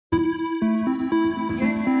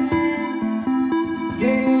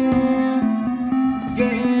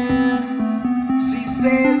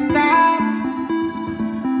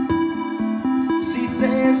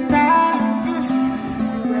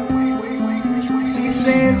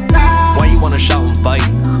Why you wanna shout and fight?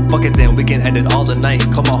 Fuck it then, we can end it all the night.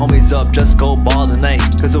 Call my homies up, just go ball tonight.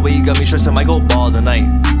 Cause the way you got me stressed, I might go ball tonight.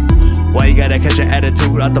 Why you gotta catch an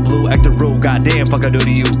attitude out the blue, acting rude? Goddamn, fuck I do to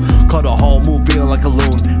you. Call the whole move, feeling like a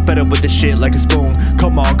loon. Fed up with this shit like a spoon.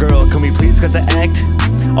 Come on girl, can we please get the act?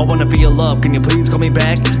 I wanna be your love, can you please call me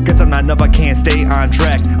back? Guess I'm not enough, I can't stay on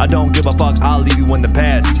track. I don't give a fuck, I'll leave you in the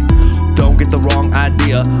past. Don't get the wrong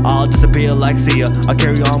idea, I'll disappear like Sia. I'll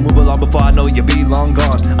carry on, move along before I know you be long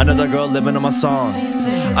gone. Another girl living on my song.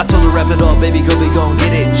 I told her wrap it up, baby girl, we gon'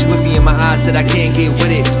 get it. She looked me in my eyes, said I can't get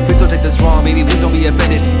with it. Please don't take this wrong, baby, please don't be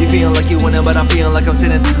offended. You feeling like you winning, but I'm feeling like I'm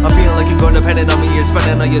sinning. I'm feeling like you're going dependent on me. You're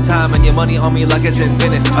spending all your time and your money on me like it's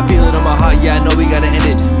infinite. I feel it on my heart, yeah, I know we gotta end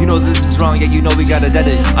it. You know this is wrong, yeah, you know we gotta dead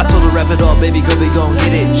it. I told her wrap it up, baby girl, we gon'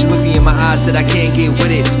 get it. She looked me in my eyes, said I can't get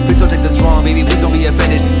with it. Please don't take this wrong, baby, please don't be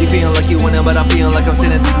offended. You feeling like you winning, but I'm feeling like I'm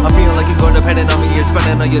sinning. I'm feeling like you're going dependent on me. You're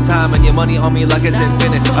spending all your time and your money on me like it's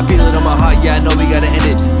infinite. I feel it on my heart, yeah, I know we gotta end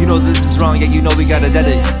it. You know this is wrong, yeah, you know we gotta dead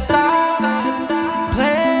it.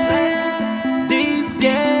 Play these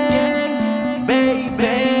games,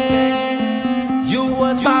 baby. You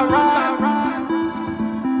was my rock.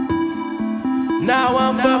 Now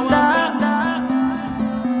I'm fucked up.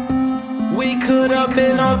 We could have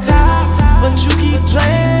been on top, but you keep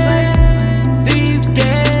playing.